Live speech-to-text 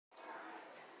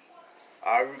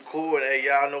I record. Hey,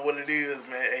 y'all know what it is,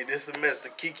 man. Hey, this semester,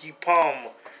 Keke Palmer,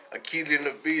 a kid in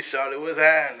the beach, shawty. What's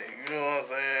happening? You know what I'm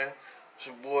saying? It's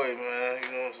your boy, man.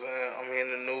 You know what I'm saying? I'm here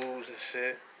in the news and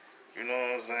shit. You know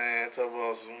what I'm saying? Talk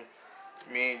about some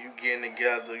me and you getting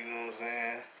together. You know what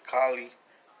I'm saying?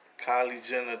 Kylie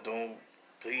Jenner,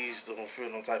 please don't feel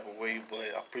no type of way,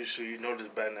 but I'm pretty sure you know this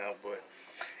by now. But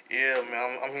yeah,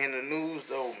 man, I'm here in the news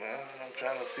though, man. I'm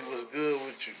trying to see what's good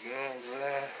with you. You know what I'm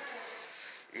saying?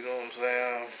 You know what I'm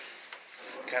saying?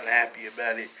 Kind of happy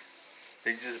about it.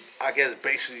 They just, I guess,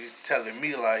 basically telling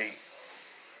me like,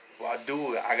 if I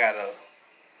do it, I gotta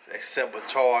accept a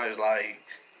charge. Like,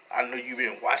 I know you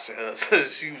been watching her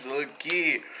since she was a little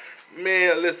kid.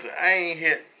 Man, listen, I ain't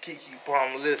hear Keke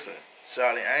Palmer. Listen,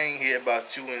 Charlie, I ain't hear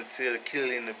about you until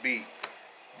Killing the Bee.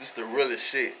 This the realest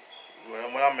shit. When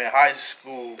I'm in high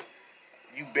school,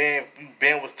 you been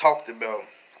was talked about.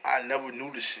 I never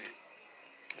knew the shit.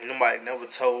 Nobody never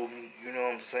told me. You know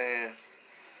what I'm saying?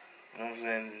 You know what I'm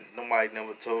saying? Nobody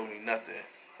never told me nothing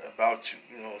about you.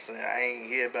 You know what I'm saying? I ain't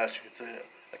hear about you until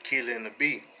a killer in the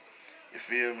bee. You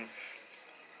feel me?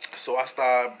 So I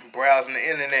started browsing the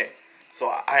internet. So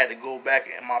I had to go back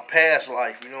in my past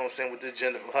life, you know what I'm saying, with this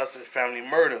Jennifer Hudson family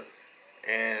murder.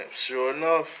 And sure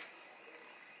enough,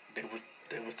 they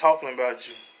was talking about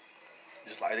you.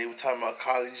 Just like they was talking about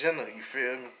Kylie Jenner, you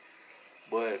feel me?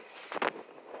 But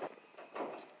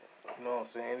you know what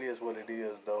I'm saying? It is what it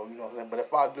is, though. You know what I'm saying? But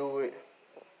if I do it,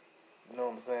 you know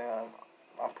what I'm saying?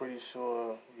 I'm pretty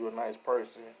sure you're a nice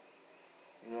person.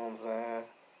 You know what I'm saying?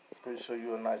 Pretty sure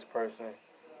you're a nice person.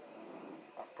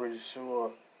 I'm pretty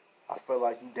sure I feel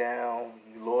like you down,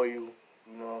 you loyal.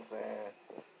 You know what I'm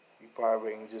saying? You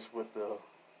probably ain't just with the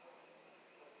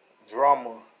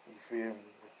drama, you feel me?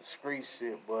 With the street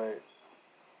shit, but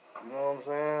you know what I'm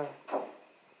saying? You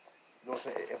know what I'm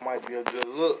saying? It might be a good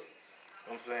look.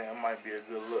 You know what I'm saying? It might be a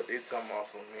good look. They talking about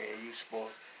some, man, you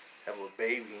supposed to have a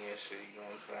baby and shit. You know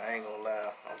what I'm saying? I ain't gonna lie.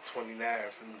 I'm 29,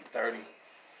 finna be 30. You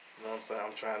know what I'm saying?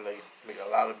 I'm trying to make a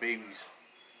lot of babies.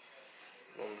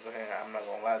 You know what I'm saying? I'm not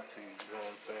gonna lie to you. You know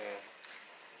what I'm saying?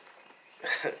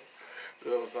 You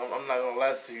know what I'm saying? I'm not gonna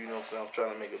lie to you. You know what I'm saying? I'm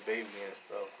trying to make a baby and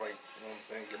stuff, right? You know what I'm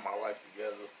saying? Get my life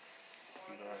together.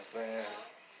 You know what I'm saying?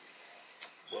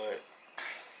 But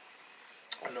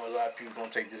I know a lot of people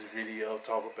gonna take this video,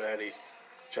 talk about it,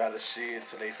 try to share it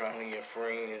to their family and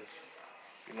friends.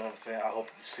 You know what I'm saying? I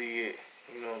hope you see it.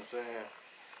 You know what I'm saying?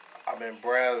 I've been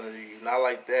browsing, not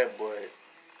like that, but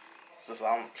since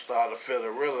I'm starting to feel to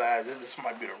realize this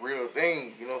might be the real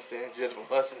thing. You know what I'm saying? Jennifer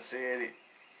Hudson said it.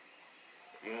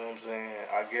 You know what I'm saying?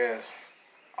 I guess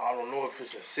I don't know if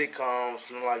it's a sitcom or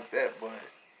something like that, but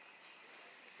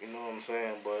you know what I'm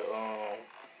saying? But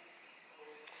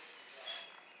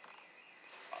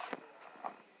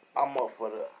I'm up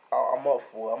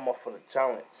for the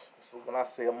challenge. So when I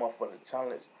say I'm up for the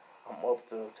challenge, I'm up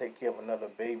to take care of another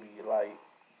baby, like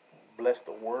bless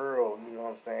the world, you know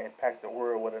what I'm saying? Impact the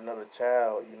world with another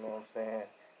child, you know what I'm saying?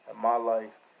 In my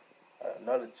life,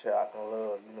 another child I can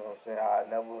love, you know what I'm saying? I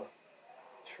never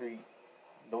treat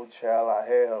no child I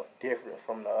have different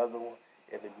from the other one.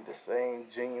 It'll be the same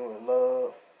genuine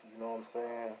love, you know what I'm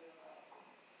saying?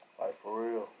 Like for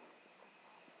real.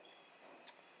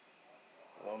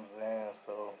 You know what I'm saying?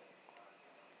 So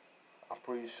I'm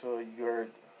pretty sure you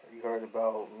heard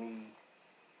about me,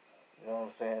 you know what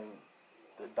I'm saying?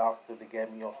 The doctor that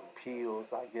gave me on some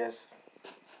pills, I guess.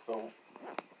 So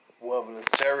whoever the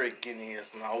surrogate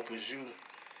is, and I hope it's you.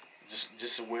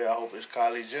 Just the way I hope it's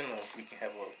Kylie Jenner. We can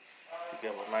have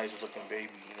a nice looking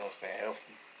baby, you know what I'm saying,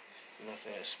 healthy. You know what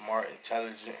I'm saying, smart,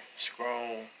 intelligent,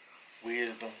 strong,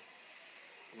 wisdom,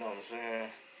 you know what I'm saying,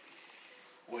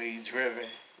 way driven,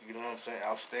 you know what I'm saying,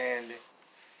 outstanding,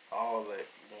 all that,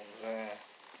 you know what I'm saying.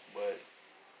 But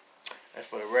and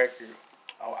for the record,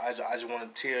 I just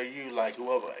want to tell you, like,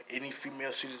 whoever, any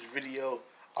female see this video,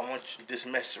 I want you, this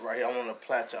message right here, I want to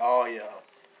apply to all y'all.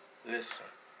 Listen,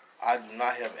 I do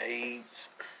not have AIDS.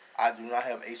 I do not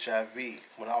have HIV.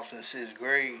 When I was in the 6th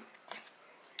grade,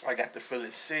 I got the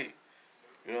feeling sick.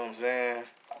 You know what I'm saying?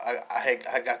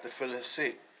 I got the feeling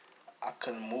sick. I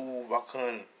couldn't move.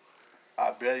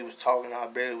 I barely was talking. I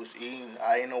barely was eating.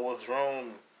 I didn't know what was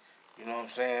wrong. You know what I'm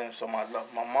saying? So my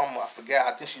mama, I forgot.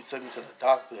 I think she took me to the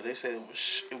doctor. They said it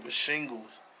was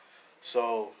shingles.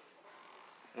 So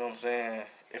you know what I'm saying?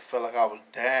 It felt like I was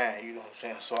dying. You know what I'm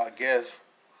saying? So I guess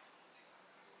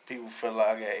people feel like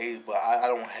I got AIDS, but I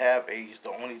don't have AIDS. The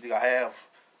only thing I have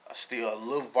still a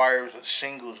little virus of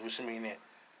shingles, which meaning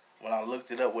when I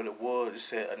looked it up what it was, it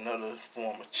said another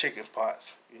form of chicken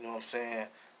pox. You know what I'm saying?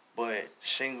 But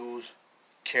shingles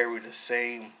carry the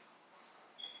same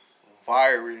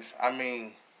virus. I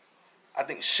mean, I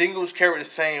think shingles carry the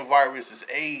same virus as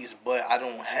AIDS, but I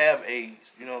don't have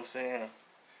AIDS. You know what I'm saying?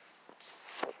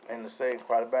 And the same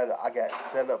part about it, I got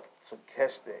set up to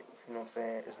catch that. You know what I'm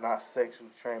saying? It's not sexually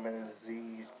transmitted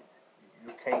disease.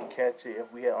 You can't catch it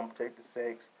if we have unprotected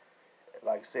sex.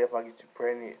 Like, say if I get you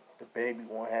pregnant, the baby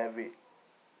won't have it.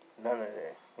 None of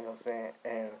that. You know what I'm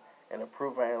saying? And the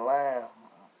proof I ain't lying,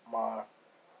 my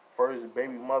first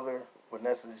baby mother,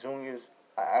 Vanessa Junior's,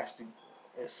 I actually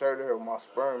inserted her with my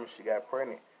sperm and she got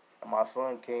pregnant. And my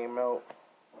son came out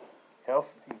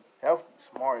healthy,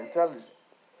 smart, intelligent.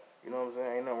 You know what I'm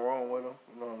saying? Ain't nothing wrong with him.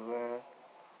 You know what I'm saying?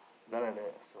 None of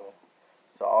that.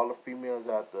 So all the females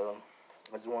out there,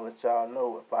 I just want to let y'all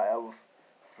know, if I ever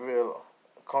feel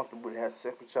comfortable to have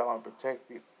sex with y'all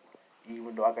unprotected,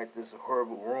 even though I got this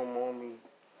horrible room on me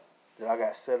that I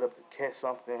got set up to catch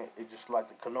something, it's just like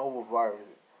the coronavirus.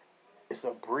 It's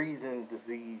a breathing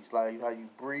disease. Like, you know how you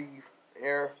breathe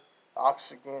air,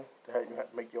 oxygen, to have you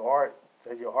make your heart, to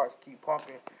have your heart keep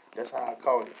pumping. That's how I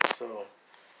call it. So,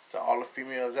 to all the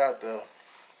females out there,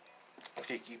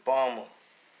 Keke Palmer,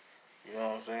 you know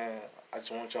what I'm saying? I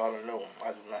just want y'all to know,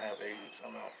 I do not have AIDS.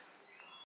 I'm out.